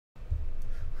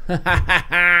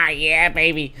Yeah,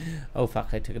 baby. Oh, fuck,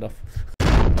 I took it off.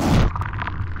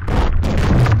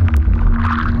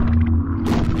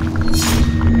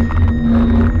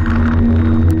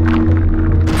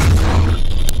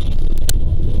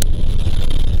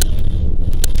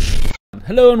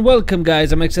 Hello and welcome,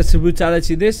 guys. I'm Excessive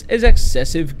Brutality. This is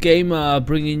Excessive Gamer,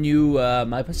 bringing you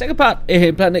my second part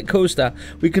in Planet Coaster.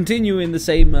 We continue in the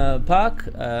same park.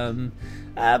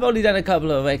 I've only done a couple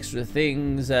of extra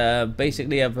things.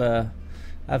 Basically,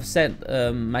 I've sent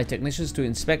my technicians to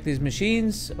inspect these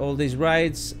machines, all these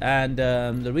rides, and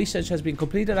the research has been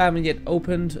completed. I haven't yet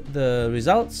opened the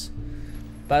results,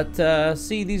 but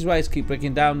see, these rides keep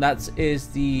breaking down. That is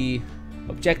the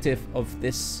objective of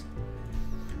this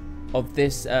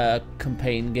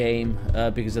campaign game,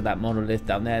 because of that monolith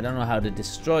down there. I don't know how to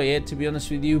destroy it, to be honest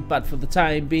with you, but for the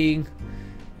time being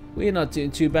we're not doing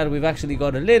too bad. We've actually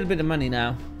got a little bit of money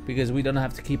now because we don't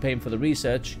have to keep paying for the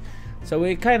research, so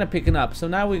we're kind of picking up. So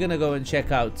now we're gonna go and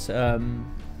check out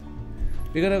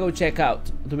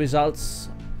the results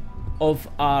of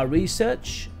our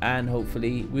research, and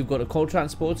hopefully we've got a coal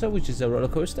transporter, which is a roller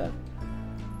coaster,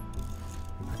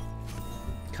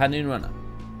 canyon runner.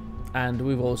 And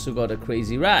we've also got a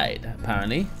crazy ride,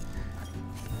 apparently.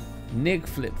 Nig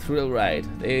Flip Thrill Ride.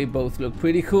 They both look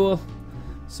pretty cool.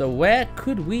 So where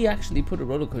could we actually put a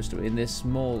roller coaster in this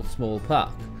small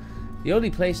park? The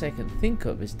only place I can think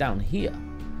of is down here.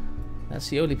 That's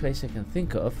the only place I can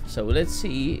think of. So let's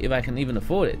see if I can even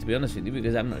afford it, to be honest with you,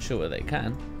 because I'm not sure whether they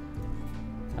can.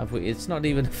 It's not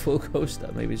even a full coaster.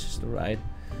 Maybe it's just a ride.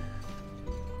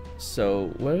 So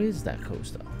where is that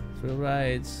coaster? Thrill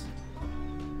Rides.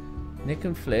 Nick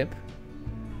and Flip.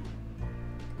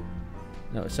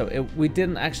 No, so we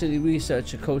didn't actually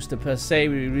research a coaster per se,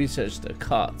 we researched a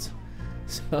cart.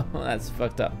 So that's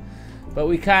fucked up. But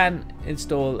we can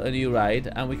install a new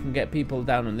ride, and we can get people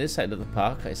down on this side of the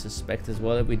park, I suspect, as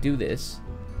well, if we do this.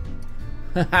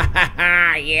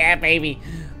 Yeah, baby.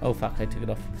 Oh, fuck, I took it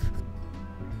off.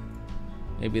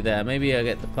 Maybe there. Maybe I'll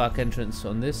get the park entrance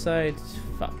on this side.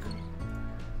 Fuck.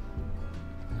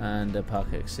 And the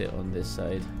park exit on this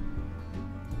side.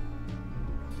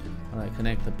 Alright,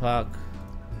 connect the park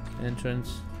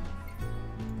entrance.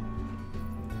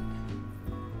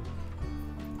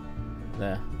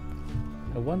 There.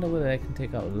 I wonder whether I can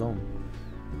take out a loan.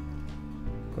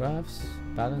 Graphs,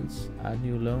 balance, add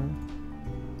new loan.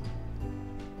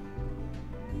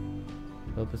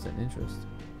 12% interest.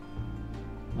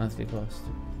 Monthly cost.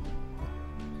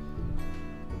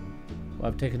 Well,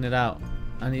 I've taken it out.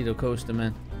 I need a coaster,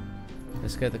 man.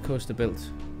 Let's get the coaster built.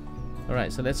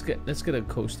 Alright, so let's get a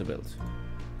coaster built.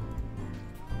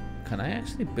 Can I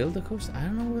actually build a coaster? I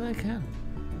don't know whether I can.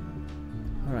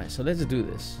 Alright, so let's do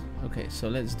this. Okay, so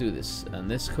let's do this. And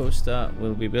this coaster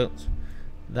will be built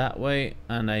that way,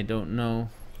 and I don't know.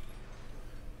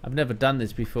 I've never done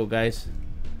this before, guys.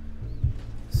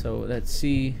 So let's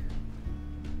see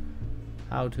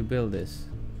how to build this.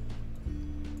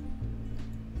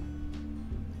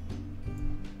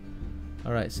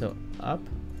 Alright, so up.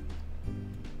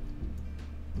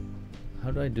 How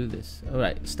do I do this?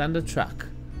 Alright, standard track.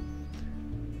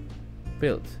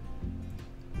 Built.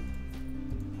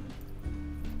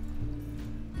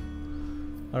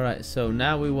 Alright, so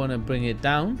now we want to bring it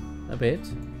down a bit.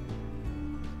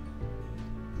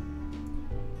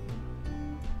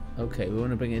 Okay, we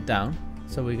want to bring it down.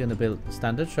 So we're going to build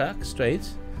standard track, straight.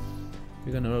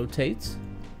 We're going to rotate.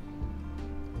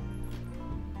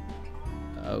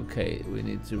 Okay, we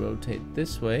need to rotate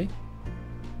this way.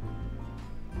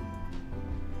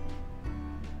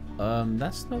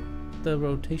 That's not the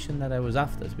rotation that I was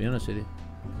after, to be honest with you.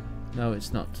 No,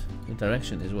 it's not. The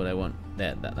direction is what I want.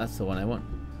 There, that's the one I want.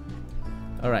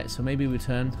 Alright, so maybe we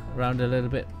turn around a little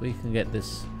bit. We can get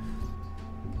this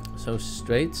so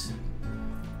straight.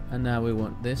 And now we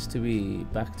want this to be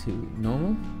back to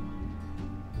normal.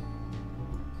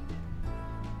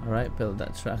 Alright, build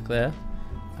that track there.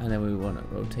 And then we want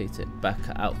to rotate it back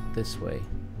out this way.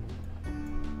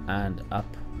 And up.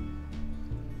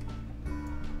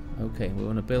 Okay, we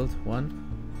want to build one,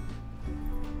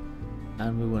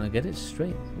 and we want to get it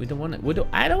straight. We don't want it.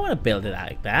 I don't want to build it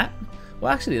like that.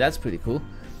 Well, actually, that's pretty cool.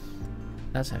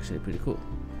 That's actually pretty cool.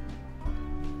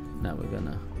 Now we're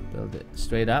gonna build it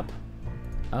straight up,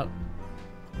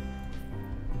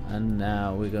 and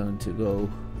now we're going to go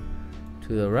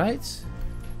to the right,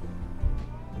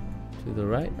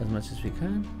 as much as we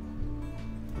can.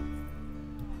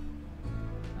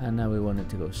 And now we want it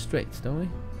to go straight, don't we?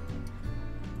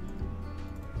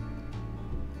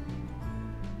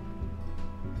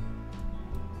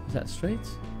 Is that straight?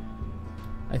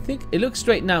 I think it looks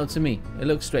straight now to me. It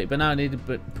looks straight, but now I need to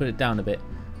put it down a bit.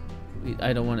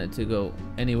 I don't want it to go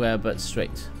anywhere but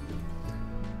straight.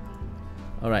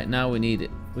 Alright, now we need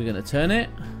it. We're gonna turn it.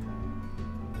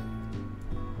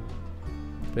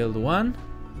 Build one.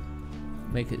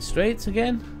 Make it straight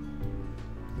again.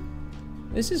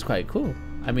 This is quite cool.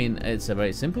 I mean, it's a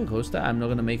very simple coaster. I'm not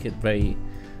gonna make it very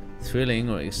thrilling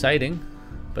or exciting,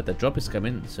 but the drop is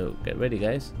coming, so get ready,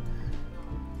 guys.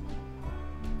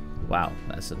 Wow,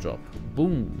 that's a drop.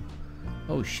 Boom.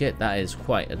 Oh shit, that is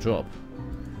quite a drop.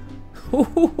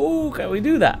 Can we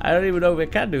do that? I don't even know if we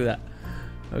can do that.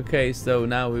 Okay, so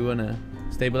now we want to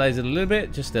stabilize it a little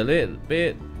bit. Just a little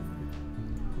bit.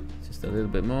 Just a little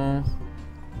bit more.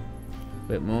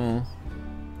 Bit more.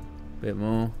 Bit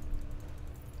more.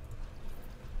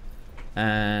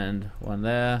 And one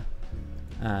there.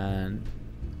 And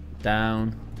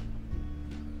down.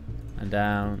 And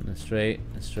down. And straight.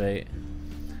 And straight.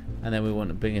 And then we want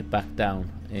to bring it back down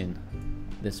in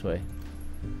this way.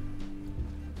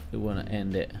 We want to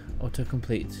end it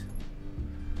autocomplete.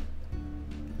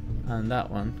 And that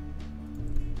one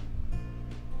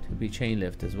to be chain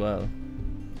lift as well.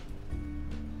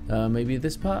 Maybe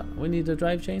this part we need a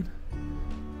drive chain.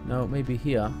 No, maybe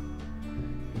here.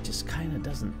 It just kind of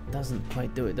doesn't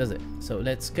quite do it, does it? So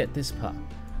let's get this part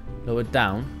lowered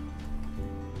down.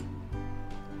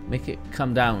 Make it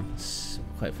come down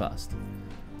quite fast.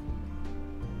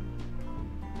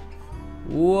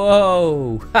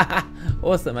 Whoa!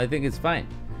 Awesome, I think it's fine.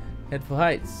 Head for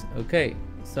heights. Okay,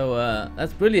 so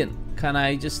that's brilliant. Can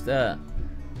I just I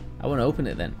want to open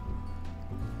it then.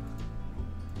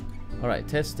 Alright,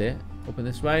 test it. Open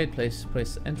this ride, place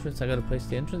entrance. I gotta place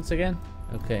the entrance again.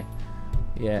 Okay.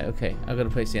 Yeah, okay. I gotta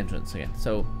place the entrance again.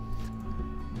 So,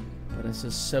 but I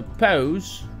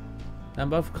suppose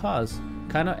number of cars.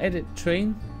 Cannot edit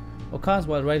train or cars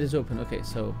while ride is open. Okay,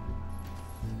 so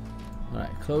alright,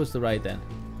 close the ride then.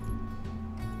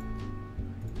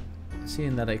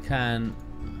 Seeing that I can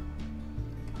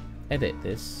edit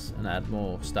this and add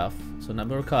more stuff. So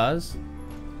number of cars,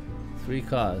 3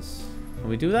 cars. Can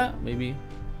we do that? Maybe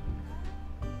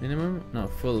minimum? No,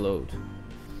 full load.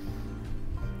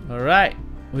 Alright,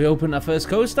 we open our first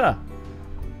coaster.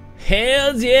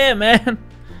 Hells yeah, man.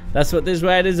 That's what this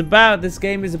ride is about. This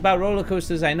game is about roller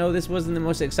coasters. I know this wasn't the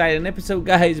most exciting episode,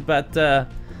 guys, but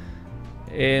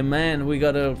man, we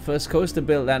got our first coaster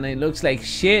built and it looks like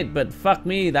shit, but fuck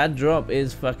me, that drop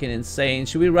is fucking insane.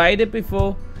 Should we ride it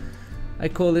before I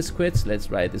call this quits? Let's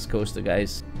ride this coaster,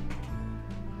 guys.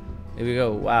 Here we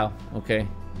go. Wow, okay.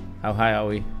 How high are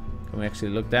we? Can we actually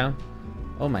look down?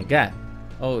 Oh my god.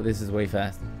 Oh, this is way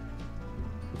fast.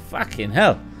 Fucking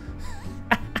hell.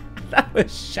 That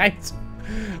was shite.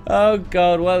 Oh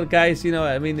god. Well, guys, you know,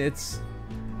 I mean, it's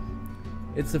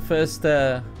the first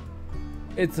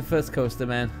coaster,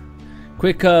 man.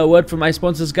 Quick word from my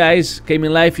sponsors, guys.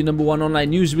 Gaming Life, your #1 online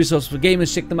news resource for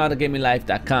gamers. Check them out at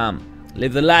gaminglife.com.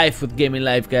 Live the life with Gaming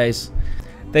Life, guys.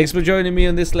 Thanks for joining me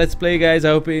on this Let's Play, guys.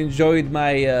 I hope you enjoyed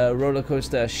my roller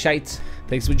coaster shite.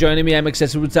 Thanks for joining me. I'm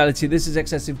Excessive Brutality. This is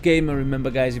Excessive Gamer. Remember,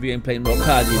 guys, if you ain't playing rock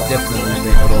hard, you definitely ain't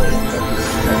playing at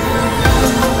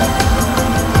all.